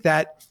do think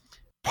that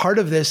part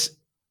of this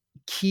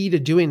key to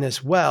doing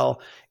this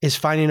well is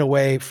finding a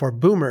way for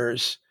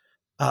boomers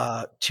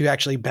to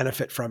actually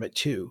benefit from it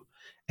too.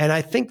 And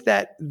I think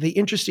that the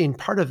interesting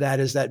part of that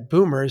is that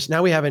boomers,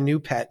 now we have a new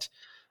pet.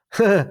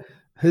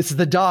 It's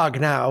the dog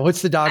now.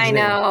 What's the dog's I name?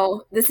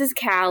 know. This is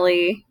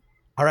Callie.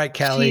 All right,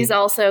 Callie. She's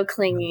also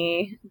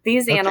clingy.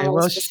 These Okay, animals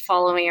well, just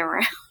follow me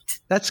around.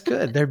 That's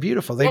good. They're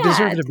beautiful. They Yeah.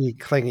 deserve to be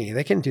clingy.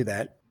 They can do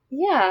that.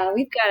 Yeah,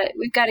 we've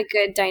got a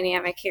good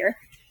dynamic here.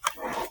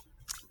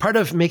 Part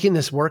of making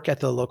this work at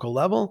the local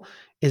level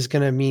is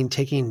going to mean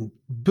taking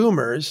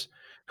boomers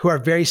who are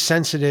very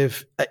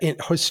sensitive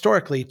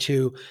historically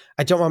to,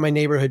 I don't want my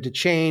neighborhood to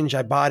change.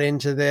 I bought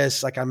into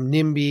this. Like, I'm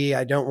NIMBY.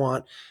 I don't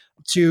want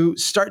to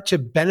start to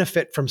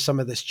benefit from some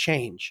of this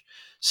change.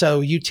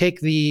 So you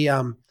take the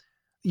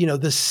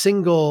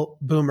single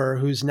boomer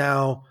who's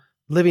now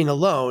living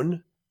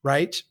alone,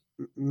 right?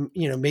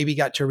 Maybe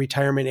got to a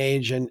retirement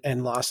age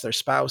and lost their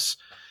spouse,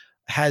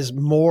 has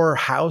more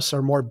house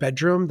or more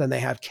bedroom than they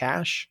have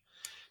cash,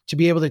 to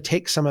be able to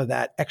take some of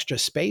that extra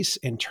space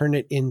and turn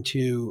it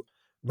into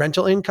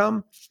rental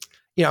income.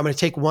 I'm going to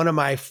take one of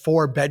my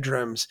 4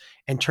 bedrooms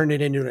and turn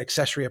it into an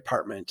accessory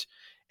apartment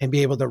and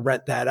be able to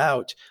rent that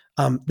out.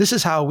 This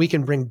is how we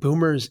can bring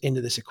boomers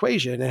into this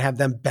equation and have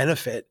them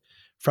benefit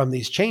from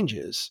these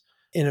changes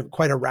in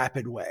quite a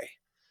rapid way.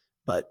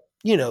 But,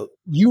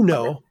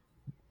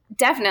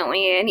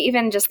 Definitely. And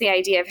even just the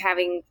idea of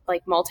having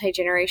like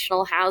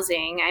multi-generational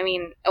housing. I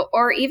mean,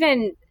 or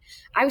even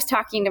I was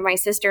talking to my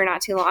sister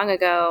not too long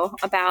ago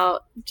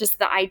about just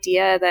the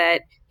idea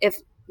that if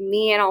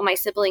me and all my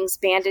siblings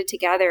banded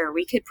together,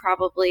 we could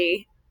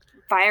probably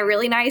buy a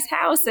really nice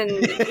house and,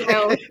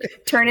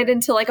 turn it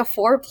into like a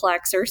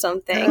 4-plex or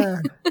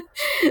something.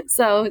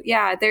 So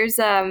yeah, there's,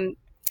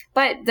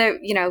 but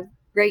the,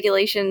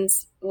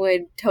 regulations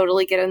would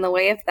totally get in the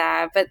way of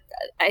that. But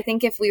I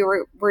think if we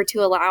were to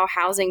allow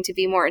housing to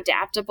be more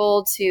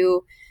adaptable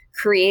to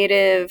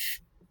creative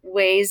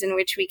ways in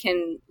which we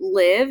can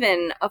live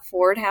and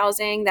afford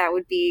housing, that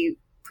would be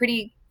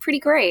pretty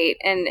great.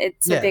 And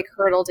it's a big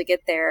hurdle to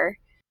get there.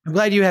 I'm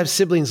glad you have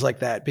siblings like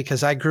that,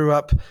 because I grew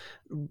up,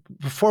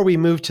 before we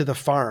moved to the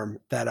farm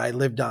that I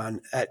lived on,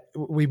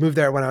 we moved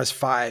there when I was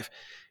 5.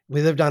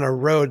 We lived on a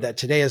road that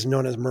today is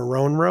known as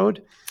Marone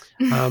Road,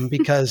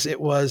 because it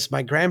was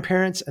my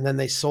grandparents, and then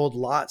they sold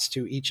lots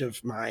to each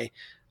of my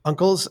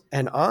uncles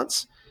and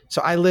aunts.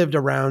 So I lived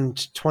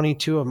around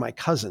 22 of my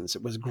cousins.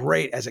 It was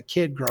great as a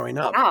kid growing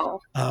up.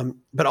 Wow.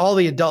 But all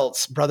the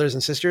adults, brothers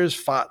and sisters,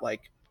 fought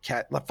like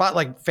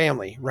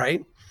family,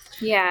 right?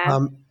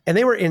 Yeah. And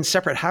they were in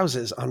separate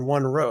houses on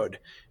one road.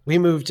 We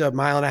moved 1.5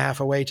 miles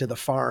away to the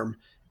farm,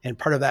 and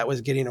part of that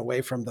was getting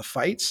away from the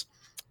fights.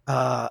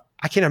 I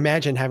can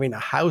imagine having a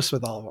house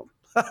with all of them.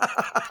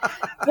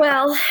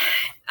 Well,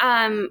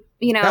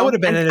 that would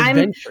have been an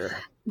adventure.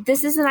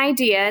 This is an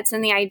idea. It's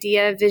in the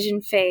idea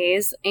vision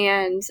phase.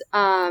 And,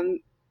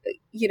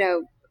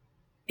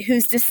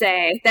 who's to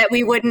say that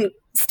we wouldn't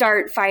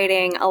start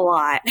fighting a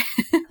lot?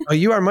 Oh,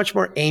 you are much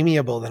more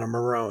amiable than a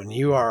Marone.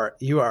 You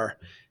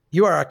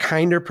are a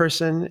kinder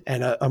person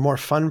and a more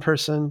fun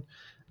person.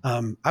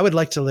 I would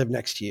like to live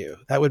next to you.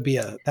 That would be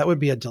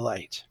a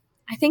delight.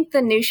 I think the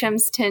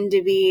Newshams tend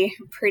to be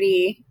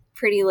pretty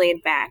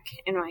laid back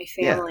in my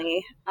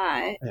family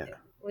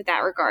with that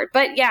regard.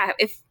 But yeah,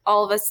 if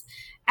all of us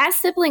as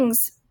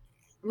siblings,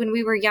 when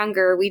we were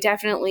younger, we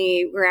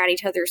definitely were at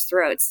each other's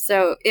throats.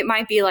 So it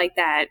might be like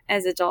that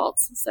as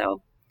adults.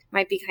 So it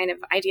might be kind of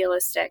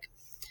idealistic.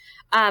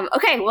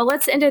 Okay, well,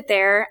 let's end it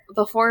there.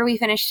 Before we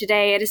finish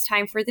today, it is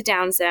time for the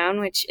Down Zone,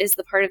 which is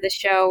the part of the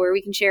show where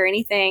we can share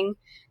anything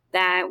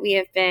that we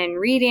have been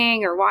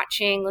reading or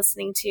watching,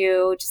 listening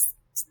to, just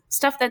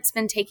stuff that's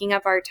been taking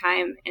up our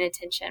time and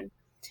attention.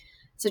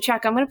 So,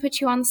 Chuck, I'm going to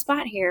put you on the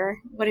spot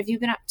here. What have you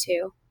been up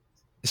to?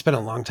 It's been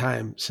a long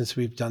time since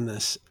we've done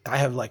this. I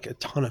have like a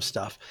ton of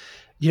stuff.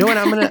 You know what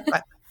I'm going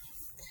to...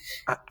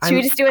 Should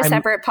we just do a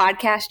separate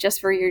podcast just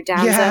for your Down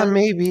Zone? Yeah,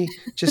 maybe.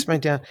 Just my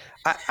down.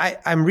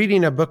 I'm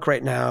reading a book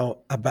right now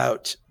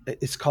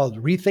it's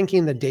called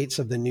Rethinking the Dates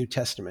of the New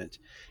Testament.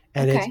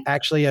 And It's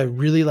actually a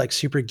really like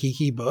super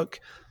geeky book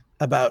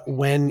about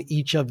when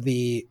each of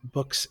the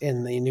books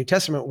in the New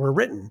Testament were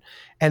written.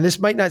 And this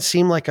might not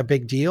seem like a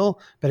big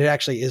deal, but it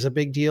actually is a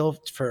big deal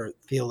for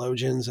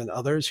theologians and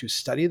others who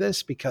study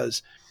this,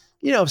 because,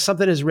 if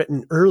something is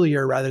written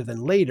earlier rather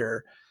than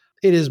later,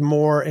 it is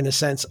more, in a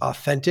sense,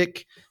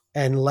 authentic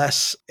and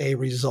less a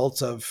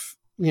result of,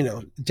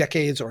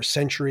 decades or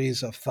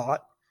centuries of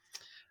thought.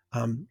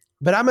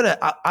 But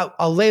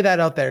I'll lay that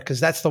out there because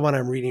that's the one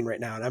I'm reading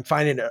right now, and I'm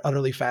finding it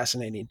utterly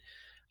fascinating.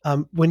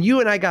 When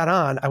you and I got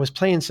on, I was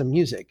playing some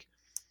music,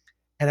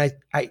 and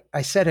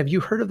I said, have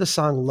you heard of the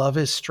song Love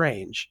is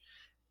Strange?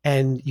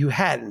 And you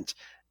hadn't.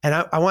 And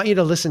I want you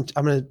to listen.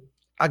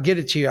 I'll get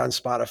it to you on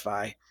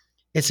Spotify.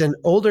 It's an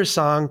older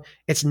song.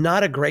 It's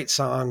not a great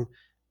song,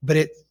 but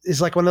it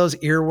is like one of those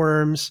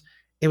earworms.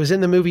 It was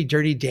in the movie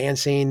Dirty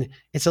Dancing.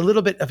 It's a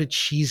little bit of a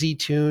cheesy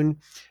tune,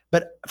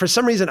 but for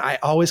some reason I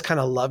always kind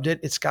of loved it.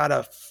 It's got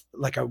a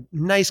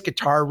nice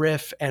guitar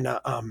riff, and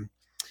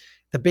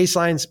the bass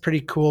line's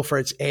pretty cool for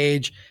its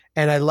age,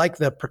 and I like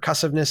the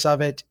percussiveness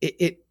of it.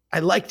 I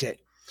liked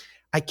it.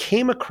 I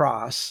came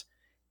across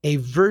a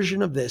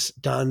version of this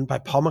done by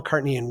Paul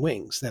McCartney and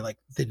Wings. They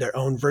did their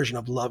own version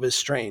of Love Is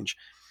Strange.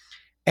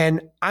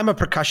 And I'm a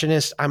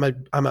percussionist. I'm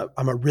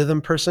a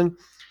rhythm person.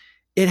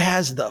 It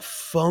has the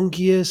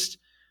funkiest,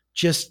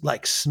 just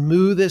like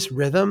smoothest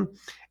rhythm.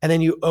 And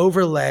then you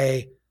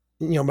overlay,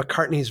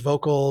 McCartney's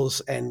vocals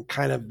and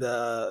kind of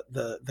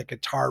the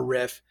guitar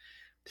riff.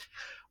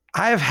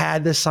 I have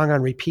had this song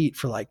on repeat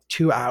for like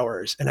 2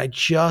 hours, and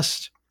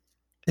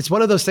it's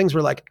one of those things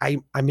where like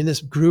I'm in this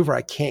groove where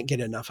I can't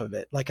get enough of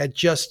it. Like I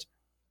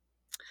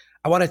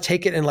want to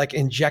take it and like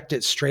inject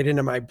it straight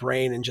into my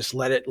brain and just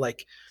let it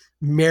like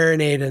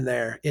marinate in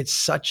there. It's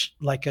such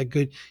like a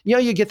good,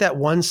 you get that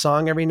one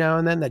song every now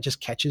and then that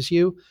just catches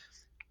you.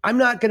 I'm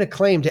not going to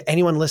claim to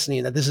anyone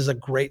listening that this is a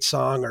great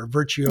song or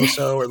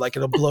virtuoso or like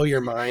it'll blow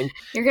your mind.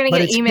 You're going to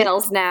get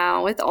emails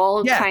now with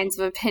all kinds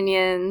of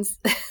opinions.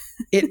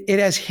 It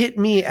has hit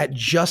me at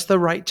just the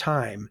right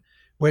time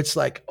where it's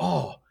like,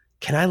 oh,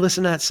 can I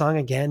listen to that song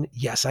again?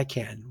 Yes, I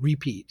can.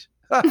 Repeat.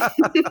 How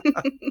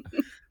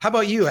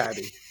about you,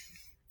 Abby?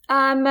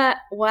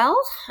 Well,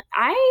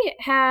 I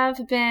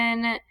have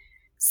been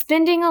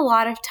spending a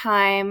lot of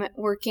time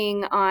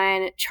working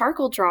on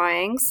charcoal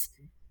drawings,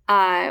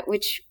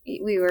 which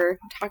we were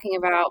talking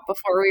about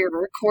before we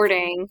were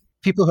recording.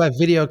 People who have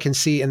video can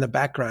see in the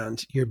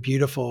background your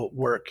beautiful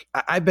work.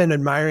 I've been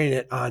admiring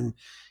it on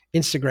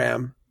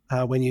Instagram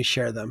when you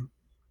share them.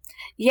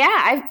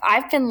 Yeah,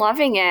 I've been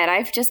loving it.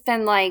 I've just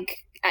been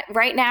like,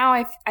 right now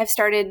I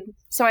started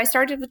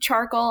with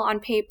charcoal on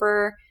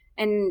paper,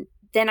 and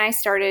then I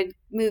started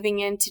moving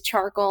into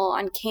charcoal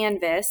on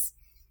canvas,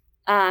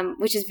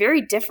 which is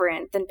very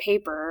different than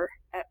paper,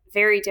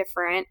 very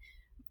different.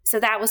 So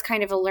that was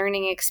kind of a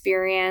learning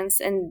experience.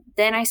 And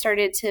then I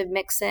started to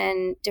mix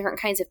in different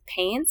kinds of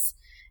paints.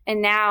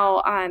 And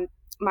now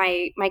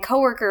my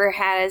coworker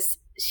has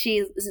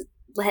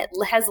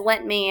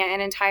lent me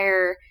an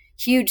entire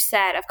huge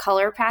set of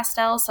color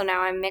pastels. So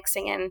now I'm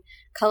mixing in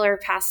color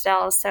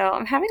pastels. So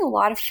I'm having a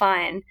lot of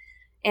fun,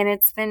 and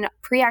it's been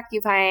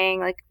occupying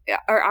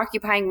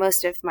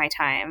most of my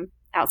time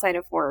outside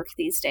of work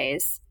these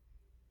days.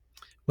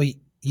 Well,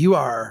 you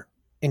are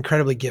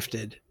incredibly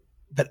gifted,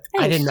 but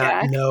Thanks, I did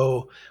not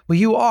know. Well,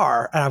 you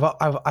are, and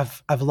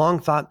I've long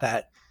thought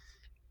that.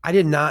 I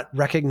did not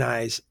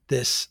recognize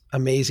this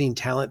amazing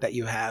talent that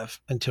you have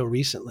until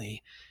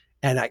recently,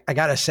 and I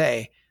gotta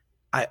say,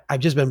 I've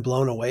just been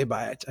blown away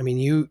by it. I mean,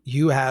 you're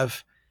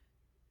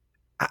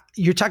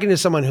talking to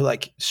someone who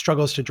like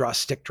struggles to draw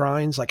stick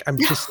drawings. Like I'm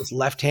just this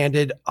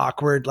left-handed,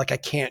 awkward, like I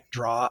can't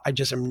draw. I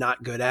just am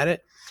not good at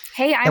it.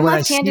 Hey, I'm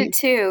left-handed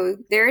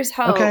too. There's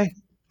hope. Okay.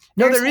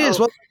 No, there is.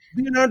 Well,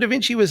 Leonardo da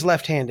Vinci was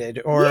left-handed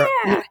or what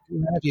have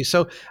you.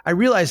 So I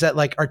realize that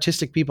like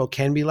artistic people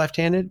can be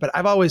left-handed, but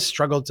I've always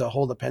struggled to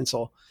hold a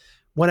pencil.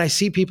 When I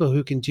see people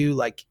who can do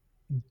like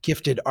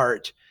gifted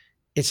art,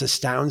 it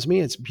astounds me.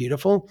 It's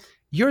beautiful.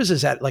 Yours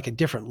is at like a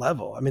different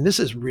level. I mean, this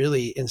is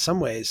really, in some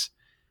ways,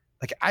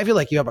 like I feel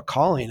like you have a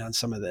calling on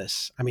some of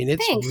this. I mean,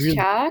 Thanks,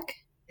 Chuck.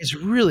 It's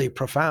really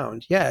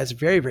profound. Yeah, it's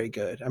very, very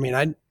good. I mean,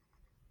 I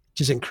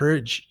just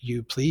encourage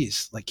you,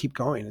 please, like keep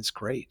going. It's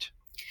great.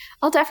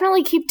 I'll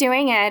definitely keep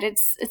doing it.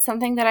 It's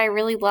something that I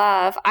really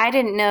love. I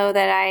didn't know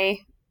that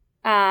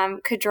I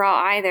could draw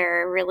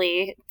either,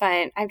 really,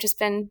 but I've just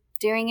been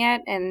doing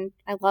it and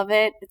I love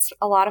it. It's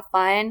a lot of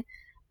fun.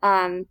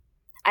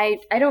 I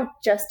don't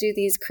just do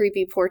these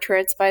creepy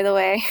portraits, by the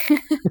way.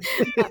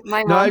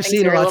 My mom I've thinks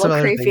seen they're lots a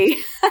little of other creepy.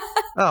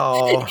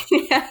 Oh,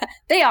 yeah,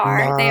 they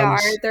are. Moms. They are.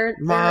 They're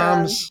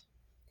Moms.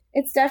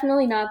 It's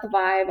definitely not the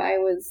vibe I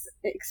was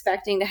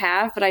expecting to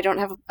have, but I don't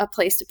have a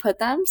place to put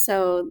them,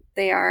 so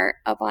they are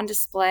up on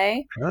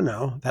display. I don't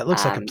know. That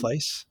looks like a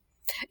place.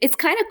 It's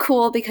kind of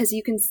cool because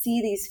you can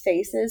see these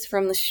faces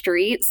from the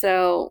street,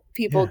 so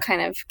people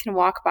kind of can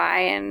walk by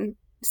and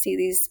see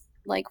these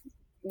like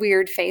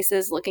weird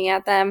faces looking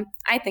at them.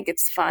 I think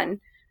it's fun.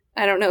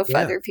 I don't know if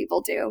other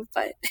people do,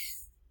 but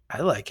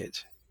I like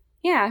it.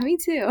 Yeah, me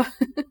too.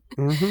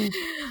 Mm-hmm.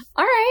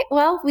 All right.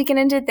 Well, we can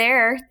end it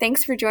there.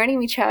 Thanks for joining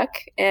me, Chuck.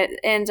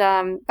 And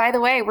by the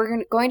way,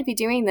 we're going to be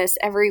doing this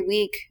every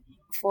week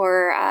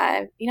for,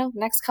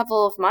 next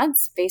couple of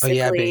months,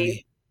 basically. Oh, yeah,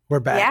 baby.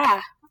 We're back.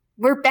 Yeah,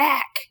 we're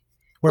back.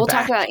 We'll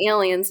back. talk about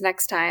aliens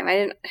next time. I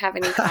didn't have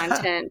any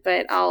content,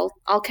 but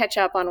I'll catch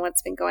up on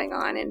what's been going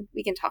on and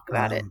we can talk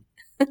about it.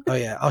 Oh,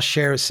 yeah. I'll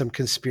share some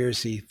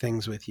conspiracy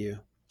things with you.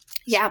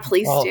 Yeah,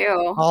 please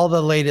do. All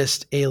the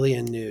latest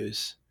alien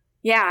news.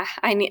 Yeah,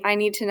 I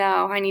need to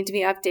know. I need to be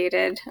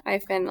updated.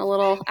 I've been a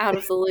little out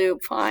of the loop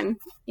on,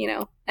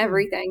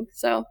 everything.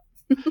 So,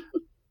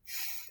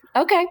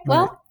 okay.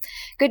 Well,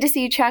 good to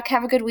see you, Chuck.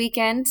 Have a good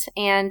weekend.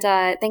 And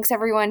thanks,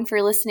 everyone,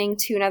 for listening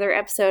to another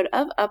episode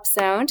of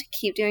Upzoned.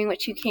 Keep doing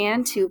what you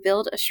can to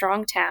build a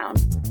strong town.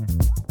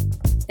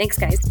 Thanks,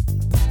 guys.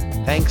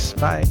 Thanks.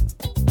 Bye.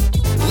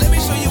 Let me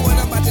show you what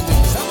I'm about to do.